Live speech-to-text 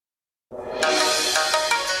Xin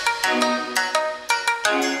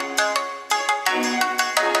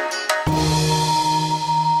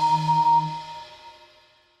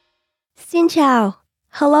chào.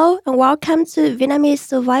 Hello and welcome to Vietnamese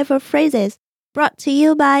Survival Phrases, brought to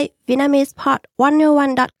you by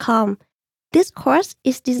VietnamesePod101.com. This course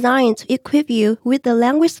is designed to equip you with the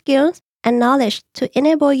language skills and knowledge to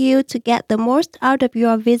enable you to get the most out of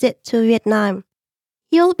your visit to Vietnam.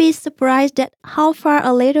 You'll be surprised at how far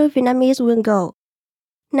a little Vietnamese will go.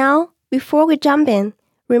 Now, before we jump in,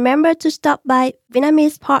 remember to stop by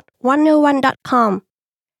VietnamesPod101.com.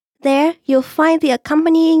 There, you'll find the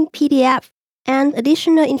accompanying PDF and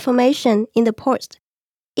additional information in the post.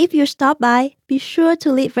 If you stop by, be sure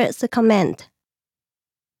to leave us a comment.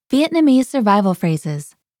 Vietnamese survival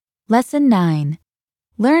phrases. Lesson 9.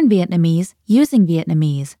 Learn Vietnamese using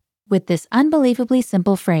Vietnamese with this unbelievably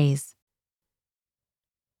simple phrase.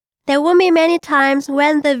 There will be many times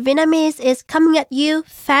when the Vietnamese is coming at you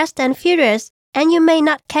fast and furious, and you may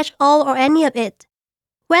not catch all or any of it.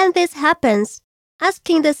 When this happens,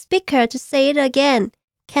 asking the speaker to say it again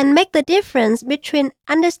can make the difference between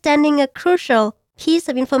understanding a crucial piece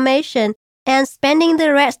of information and spending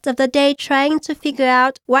the rest of the day trying to figure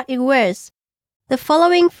out what it was. The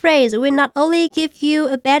following phrase will not only give you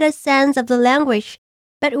a better sense of the language,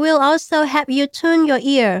 but will also help you tune your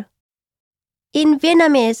ear. In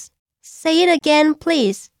Vietnamese, say it again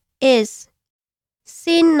please is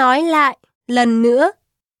Xin nói lại lần nữa.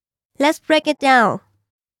 Let's break it down.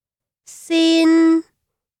 Xin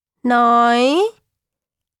nói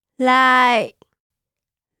lại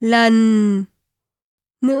lần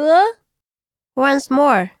nữa. Once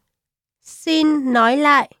more. Xin nói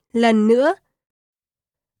lại lần nữa.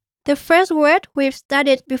 The first word we've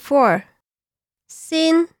studied before.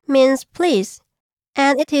 Xin means please,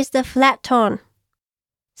 and it is the flat tone.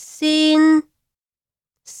 Xin,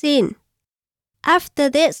 xin. After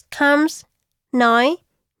this comes nói,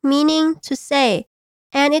 meaning to say,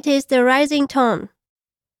 and it is the rising tone.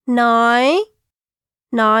 Nói,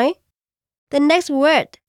 nói. The next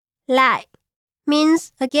word, lại,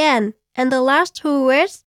 means again, and the last two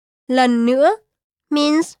words, lần nữa,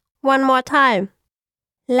 means one more time.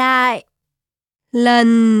 Lại,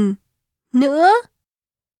 lần nữa,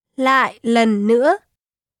 lại lần nữa.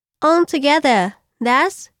 All together,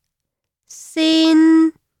 that's xin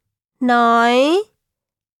nói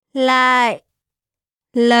lại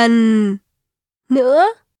lần nữa.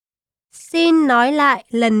 Xin nói lại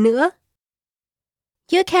lần nữa.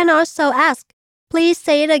 You can also ask, please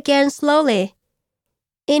say it again slowly.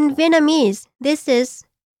 In Vietnamese, this is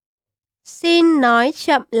xin nói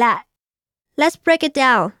chậm lại. Let's break it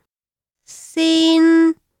down.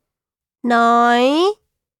 Xin nói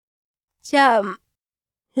chậm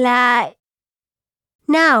lại.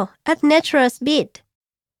 Now, at natural speed.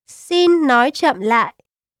 Xin nói chậm lại.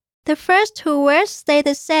 The first two words stay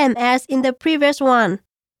the same as in the previous one.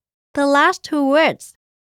 The last two words,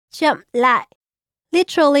 chậm lại,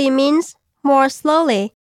 literally means more slowly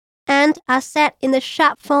and are said in the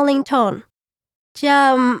sharp falling tone.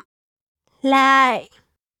 Chậm lại,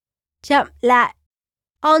 chậm lại.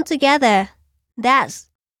 All together, that's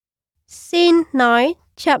xin nói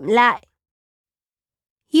chậm lại.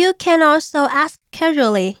 You can also ask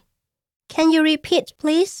casually, can you repeat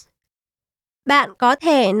please? Bạn có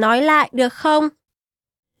thể nói lại được không?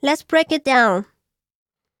 Let's break it down.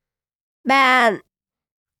 Bạn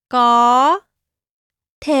có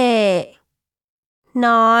thể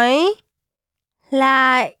nói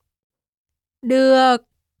lại được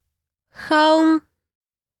không?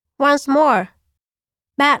 Once more.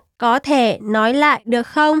 Bạn có thể nói lại được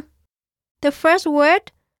không? The first word,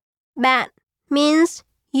 bạn, means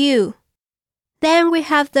you. Then we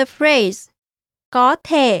have the phrase, có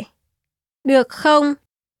thể, được không,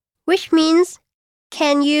 which means,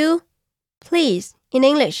 can you, please, in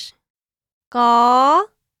English. Có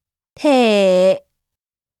thể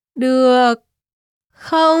được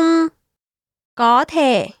không? Có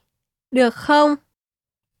thể được không?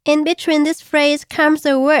 In between this phrase comes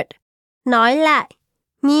the word nói lại,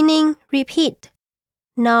 meaning repeat.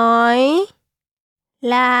 Nói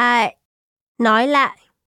lại, nói lại.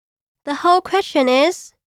 The whole question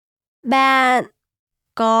is, bạn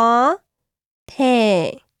có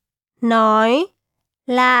thể nói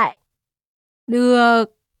lại được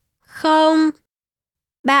không?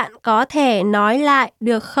 Bạn có thể nói lại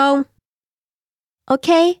được không?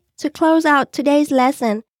 Okay, to close out today's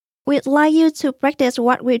lesson, we'd like you to practice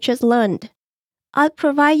what we just learned. I'll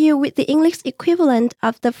provide you with the English equivalent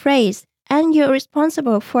of the phrase, and you're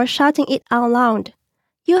responsible for shouting it out loud.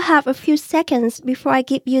 You have a few seconds before I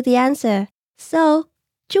give you the answer. So,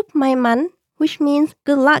 chúc may mắn which means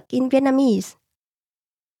good luck in Vietnamese.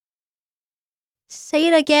 Say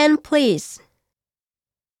it again, please.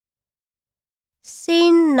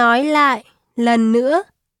 Xin nói lại lần nữa.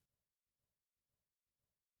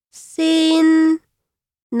 Xin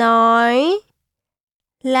nói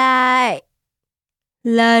lại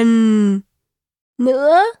lần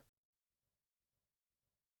nữa.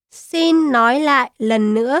 Xin nói lại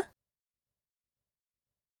lần nữa.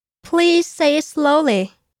 Please say it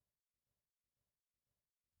slowly.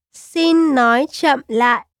 Xin nói chậm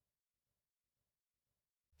lại.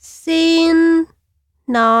 Xin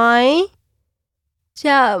nói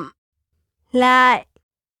chậm lại.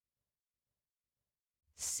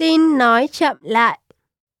 Xin nói chậm lại.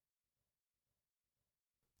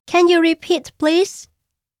 Can you repeat, please?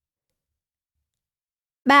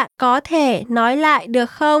 Bạn có thể nói lại được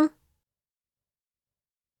không?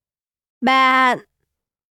 Bạn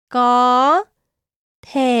có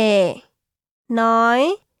thể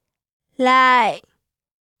nói lại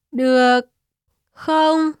được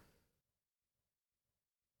không?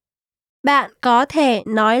 Bạn có thể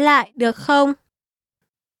nói lại được không?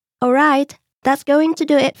 Alright, that's going to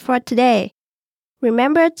do it for today.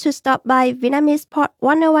 Remember to stop by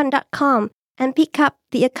VietnamesePod101.com and pick up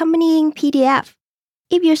the accompanying PDF.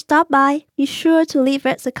 If you stop by, be sure to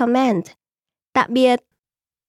leave us a comment. Tạm biệt